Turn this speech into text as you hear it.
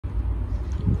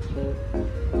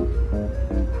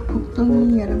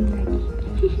복동이 여름나기.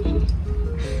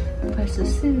 벌써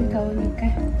슬 더우니까.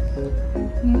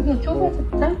 여기가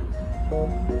좁아졌다.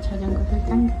 자전거를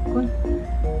당겼군.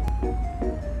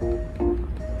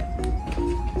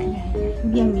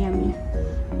 미안.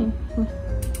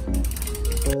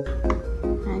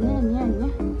 아니야.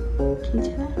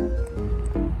 괜찮아.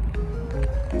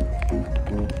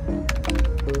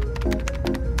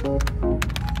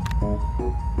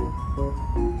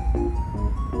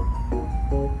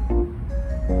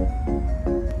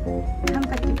 한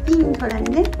바퀴 삥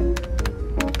돌았네.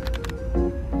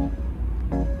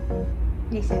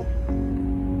 됐어.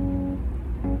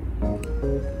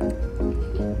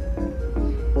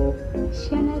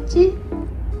 시원하지?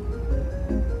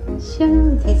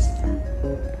 시원하면 됐어.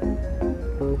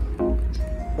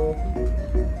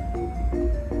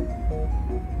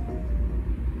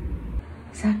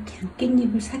 4kg,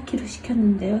 깻잎을 4kg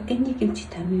시켰는데요. 깻잎김치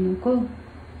담으려고.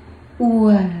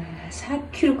 우와,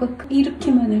 4kg가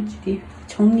이렇게 많을 줄이.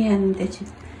 정리하는데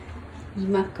지금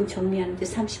이만큼 정리하는데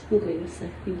 30분 걸렸어요.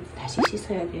 이거 다시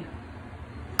씻어야 돼요.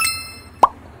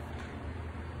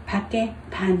 밖에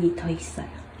반이 더 있어요.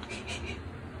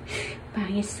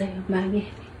 망했어요. 망해.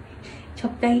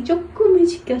 적당히 조금은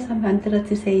시켜서 만들어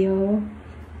드세요.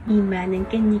 이 많은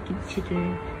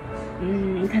깻잎김치를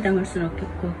다 담을 수는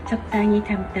없겠고 적당히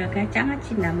담다가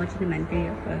장아찌 나머지는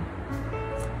만들려고요.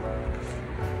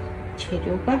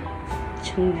 재료가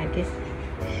엄청나게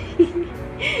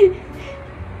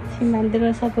지금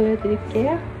만들어서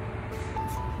보여드릴게요.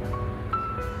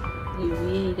 이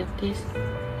위에 이렇게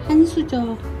한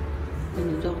수저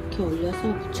이렇게 올려서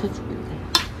묻혀주면 돼요.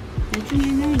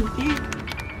 나중에는 이게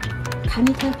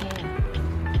간이 더 돼요.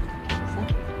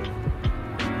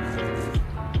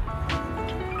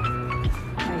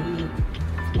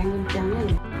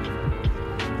 양념장은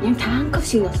그냥 다 한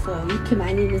컵씩 넣었어요. 이렇게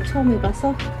많이는 처음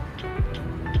해봐서.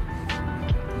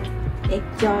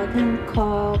 액젓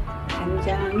 1컵,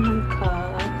 간장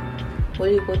 1컵,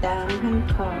 올리고당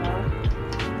 1컵,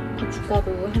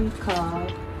 고춧가루 1컵,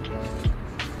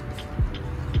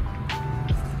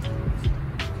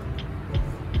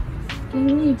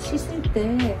 깻잎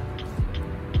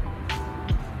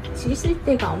씻을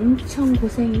때가 엄청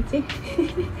고생이지.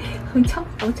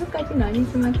 엄청까지는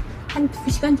아니지만 한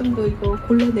 2시간 정도 이거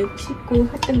골라내고 씻고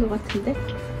했던 것 같은데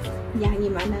양이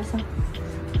많아서.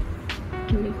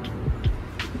 그리고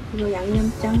이거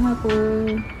양념장하고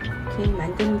이렇게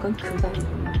만드는 건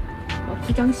금방이에요.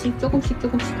 두 장씩 조금씩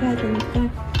해야 되니까 이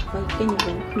깻잎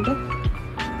너무 큰데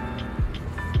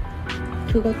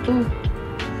그것도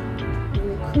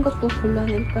큰 것도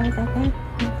골라낼까 하다가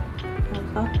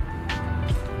넣어서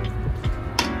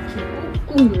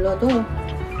꾹꾹 눌러도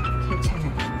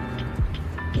괜찮아요.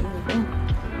 깻잎은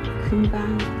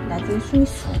금방 나중에 숨이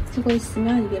쑥 죽어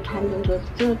있으면 이게 반 정도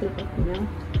줄어들거든요.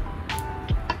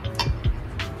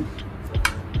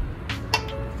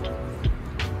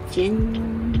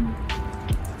 짠!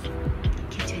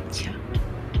 괜찮죠?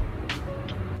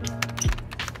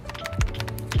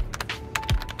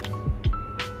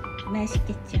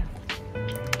 맛있겠죠?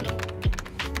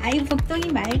 아이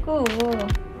복동이 말고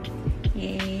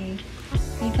예,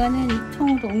 이거는 이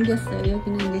통으로 옮겼어요.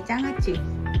 여기는 이제 장아찌.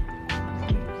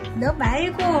 너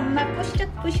말고 엄마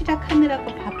뿌시락뿌시락 하느라고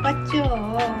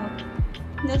바빴죠?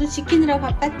 너도 지키느라고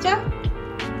바빴죠?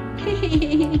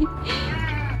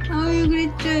 아유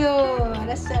그랬죠요.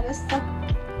 알았어.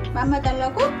 맘마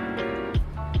달라고?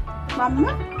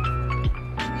 맘마?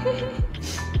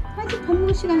 아직 밥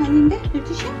먹을 시간 아닌데?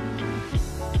 12시야?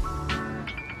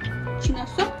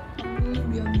 지났어?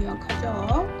 미안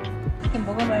가자. 이렇게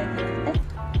먹어봐야 되는데.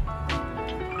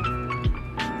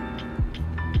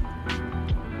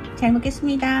 잘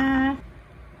먹겠습니다.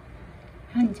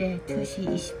 현재 2시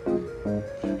 20분.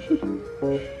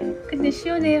 근데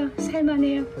시원해요.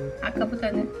 살만해요.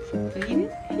 아까보다는.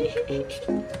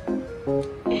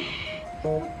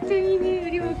 목동이는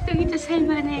우리 목동이도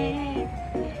살만해.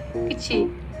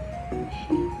 그치?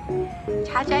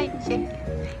 자자 이제.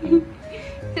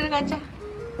 들어가자.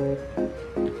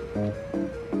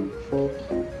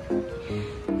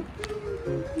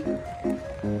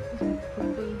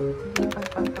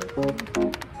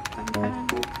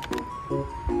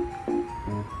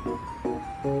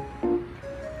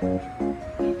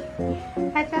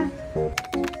 가자.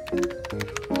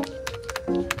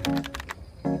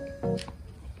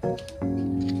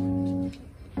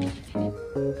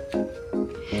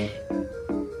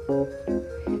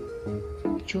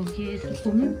 저기에서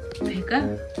보면 배가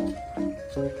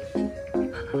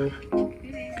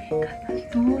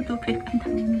너도 배가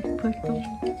나는 볼똥이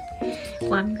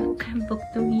완벽한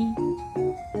복동이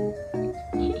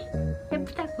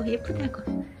예쁘다고.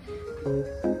 예쁘다고.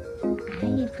 아,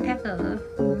 예쁘다고.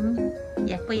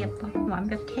 예뻐,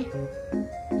 완벽해.